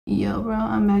Yo bro,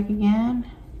 I'm back again.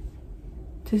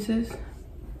 This is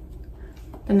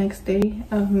the next day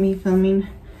of me filming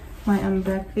my I'm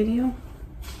back video.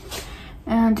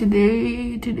 And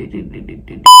today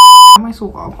why am I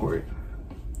so awkward?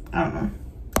 I don't know.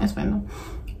 That's fine though.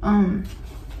 I'm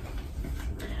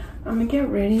gonna get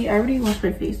ready. I already washed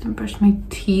my face and brushed my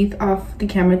teeth off the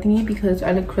camera thingy because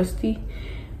I look crusty.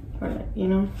 Or like, you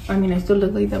know, I mean I still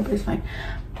look like that, but it's fine.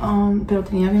 Pero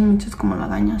tenía bien muchas como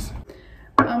lagañas.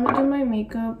 I'm gonna do my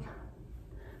makeup.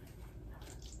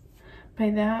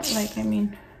 By that, like, I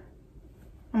mean,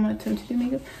 I'm gonna attempt to do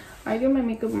makeup. I do my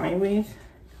makeup my ways,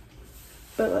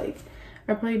 but like,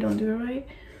 I probably don't do it right.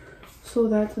 So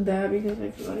that's that, because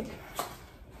I feel like,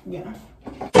 yeah.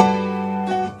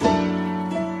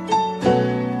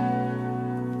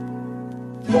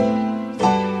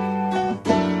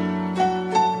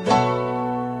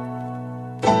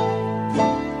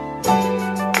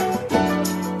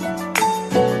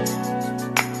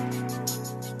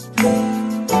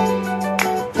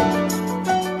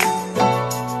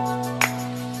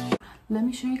 Let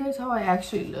me show you guys how I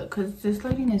actually look, because this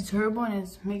lighting is terrible and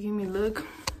it's making me look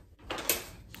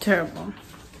terrible.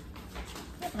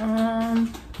 I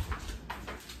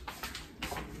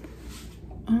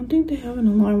don't think they have an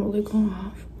alarm. Will they go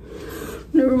off?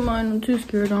 Never mind, I'm too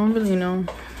scared. I don't really know.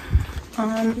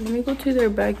 Let me go to their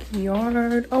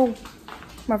backyard. Oh,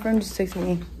 my friend just texted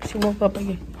me. She woke up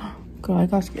again. God, I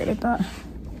got scared at that.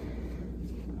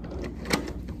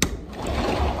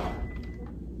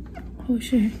 Oh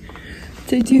shit.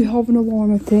 They do have an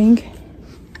alarm, I think.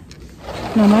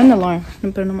 No, not an alarm.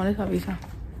 Pero no les avisa.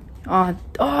 Oh,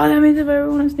 that means if I ever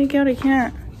want to sneak out, I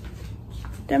can't.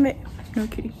 Damn it. No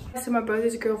kidding. So my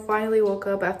brother's girl finally woke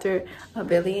up after a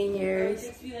billion years. It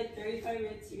takes me like 35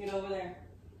 minutes to get over there.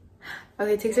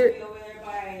 Okay, it takes her. We'll be over there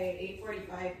by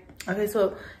 8:45. Okay,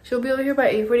 so she'll be over here by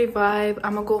 8:45.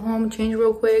 I'm gonna go home, change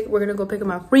real quick. We're gonna go pick up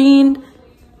my friend.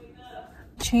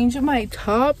 Change my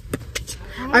top.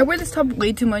 I wear this top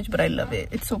way too much, but I love it.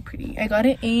 It's so pretty. I got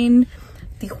it in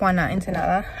Tijuana,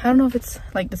 Ensenada. I don't know if it's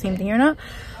like the same thing or not,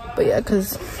 but yeah,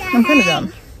 because I'm kind of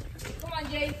dumb.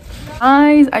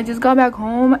 Guys, I just got back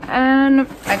home and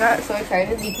I got so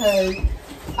excited because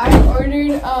I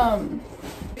ordered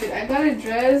dude, I got a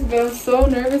dress, but I'm so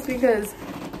nervous because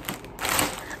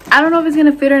I don't know if it's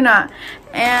gonna fit or not,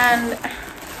 and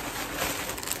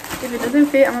if it doesn't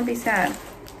fit, I'm gonna be sad,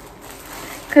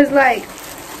 because like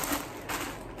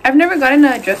I've never gotten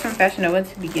a dress from Fashion Nova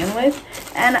to begin with,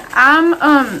 and I'm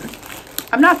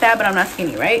not fat, but I'm not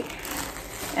skinny, right?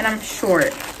 And I'm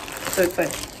short, so it's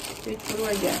like, what do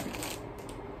I get?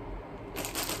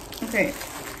 Okay,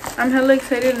 I'm hella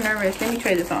excited and nervous. Let me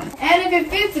try this on. And if it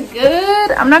fits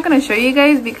good, I'm not gonna show you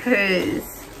guys because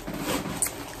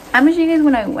I'm gonna show you guys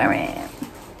when I wear it.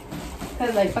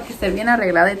 Cause like, para que esté bien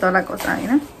arreglada y toda la cosa, you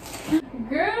know?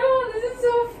 Girl, this is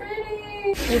so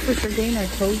pretty. We're for sure getting our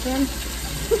clothes on.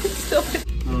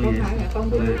 Oh yeah.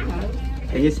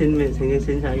 Can you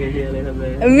send how you hear a little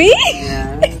bit? Me?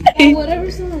 Yeah.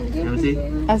 Whatever song. Now see?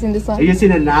 I've seen this song. If you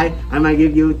sing at night, I might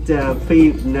give you the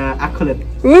free accolade.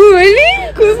 Ooh,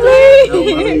 really? Good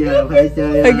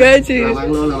play. I got you.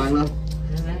 Làm luôn.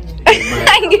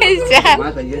 I get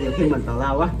Má tự nhiên nhiều khi mình tào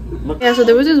lao quá. Yeah, so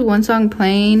there was this one song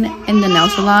playing in the nail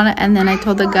salon, and then I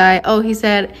told the guy, oh, he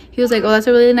was like, oh, that's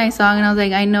a really nice song, and I was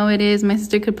like, I know it is, my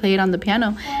sister could play it on the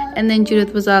piano. And then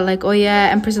Judith was all like, oh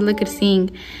yeah, and Priscilla could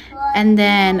sing. And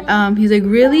then he's like,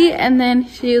 really? And then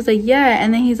she was like, yeah.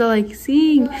 And then he's all like,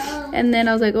 sing. And then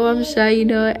I was like, oh, I'm shy, you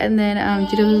know. And then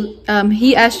Judith,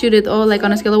 he asked Judith, oh, like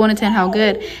on a scale of 1 to 10, how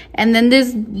good? And then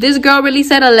this girl really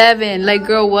said 11. Like,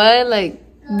 girl, what? Like,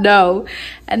 no.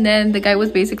 And then the guy was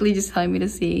basically just telling me to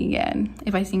sing, and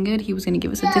if I sing good, he was gonna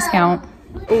give us a discount.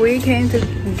 We came to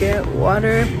get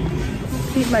water,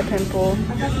 keep my pimple,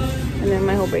 and then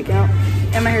my whole breakout,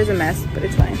 and my hair's a mess, but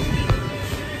it's fine.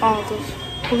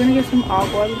 We're gonna get some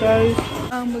aguas, guys.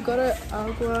 We got our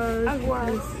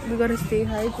aguas. We gotta stay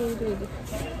hydrated.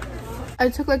 I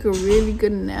took like a really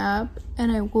good nap,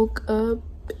 and I woke up,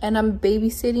 and I'm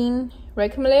babysitting,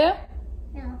 right, Camellia?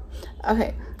 Yeah.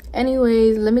 Okay.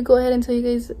 Anyways, let me go ahead and tell you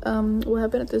guys what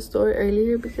happened at the store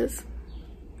earlier, because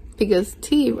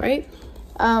tea, right?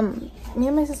 Me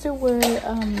and my sister were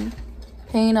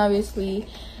paying, obviously,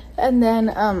 and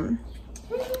then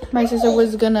my sister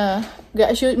was gonna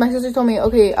my sister told me,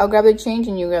 okay, I'll grab the change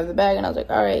and you grab the bag, and I was like,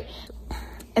 all right.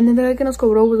 And then the guy que nos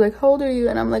cobró was like, how old are you?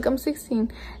 And I'm like, I'm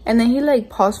 16. And then he like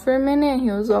paused for a minute, and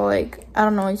he was all like, I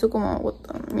don't know, hizo como what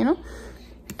the, you know.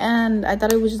 And I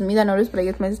thought it was just me that noticed, but I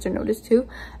guess my sister noticed too.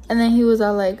 And then he was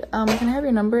all like, can I have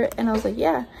your number? And I was like,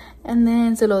 yeah. And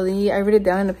then se lo di. I wrote it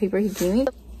down in the paper he gave me.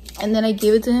 And then I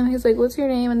gave it to him. He's like, what's your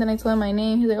name? And then I told him my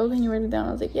name. He's like, oh, can you write it down?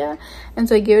 I was like, yeah. And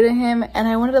so I gave it to him, and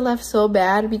I wanted to laugh so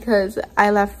bad because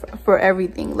I laugh for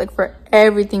everything, like for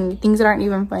everything, things that aren't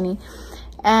even funny.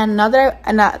 And not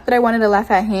that I wanted to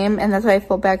laugh at him, and that's why I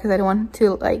felt bad, because I didn't want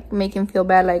to like make him feel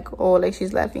bad, like, oh, like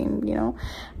she's laughing, you know.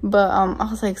 But I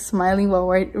was like smiling while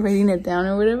writing it down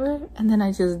or whatever, and then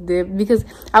I just dipped because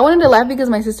I wanted to laugh because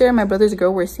my sister and my brother's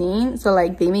girl were singing, so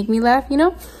like they make me laugh, you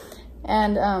know.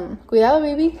 And cuidado,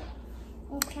 baby.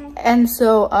 Okay. And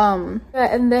so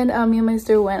and then me and my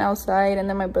sister went outside, and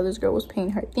then my brother's girl was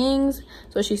paying her things,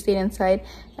 so she stayed inside.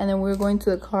 And then we were going to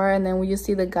the car, and then we just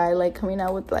see the guy like coming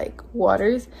out with like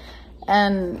waters,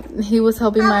 and he was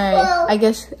helping my I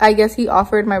guess he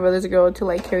offered my brother's girl to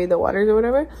like carry the waters or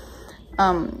whatever,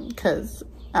 because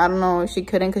I don't know if she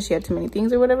couldn't because she had too many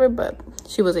things or whatever, but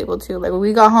she was able to. Like when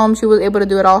we got home, she was able to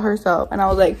do it all herself, and I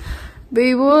was like,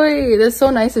 baby boy, that's so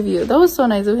nice of you. That was so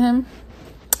nice of him.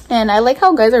 And I like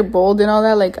how guys are bold and all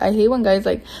that. Like, I hate when guys,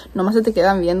 like, nomás se te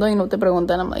quedan viendo y no te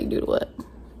preguntan. I'm like, dude, what?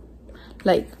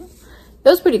 Like, it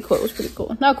was pretty cool. It was pretty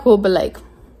cool. Not cool, but, like,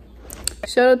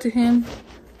 shout out to him.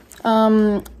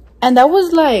 And that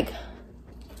was, like,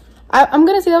 I'm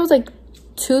gonna say that was, like,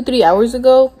 2-3 hours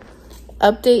ago.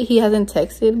 Update, he hasn't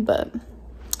texted, but,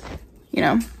 you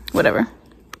know, whatever.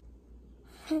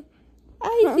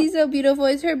 Ay, she's so beautiful.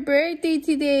 It's her birthday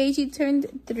today. She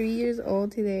turned 3 years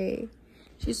old today.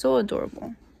 She's so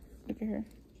adorable. Look at her.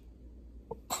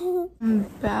 I'm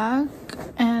back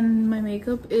and my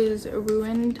makeup is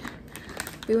ruined.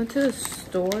 We went to the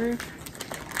store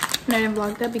and I didn't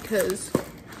vlog that because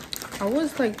I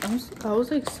was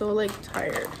like so like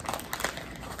tired,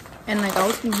 and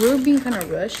like we were being kind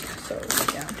of rushed, so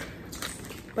yeah.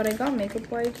 But I got makeup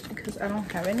wipes because I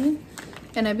don't have any,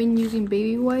 and I've been using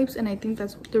baby wipes, and I think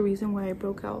that's the reason why I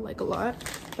broke out like a lot.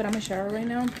 But I'm gonna shower right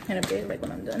now in a bit, like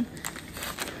when I'm done.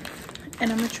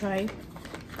 And I'm gonna try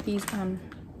these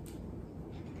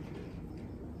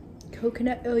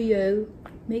coconut oil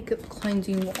makeup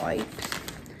cleansing wipes.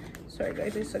 Sorry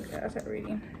guys, I suck ass at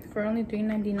reading. For only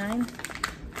 $3.99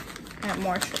 at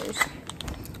Marshalls.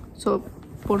 So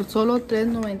por solo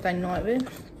 $3.99,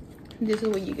 this is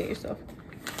what you get yourself.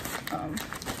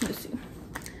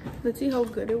 Let's see how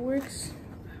good it works,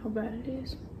 how bad it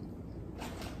is.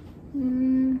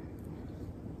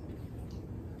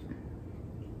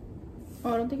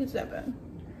 Oh, I don't think it's that bad,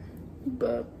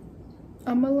 but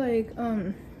I'm gonna like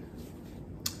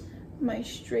my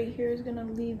straight hair is gonna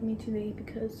leave me today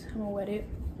because I'm gonna wet it.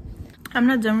 I'm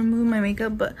not done removing my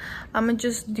makeup, but I'm gonna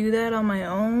just do that on my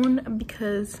own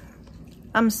because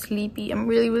I'm sleepy. I'm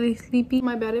really sleepy.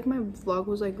 My bad if my vlog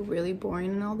was like really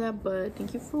boring and all that, but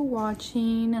thank you for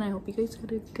watching, and I hope you guys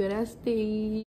had a good ass day.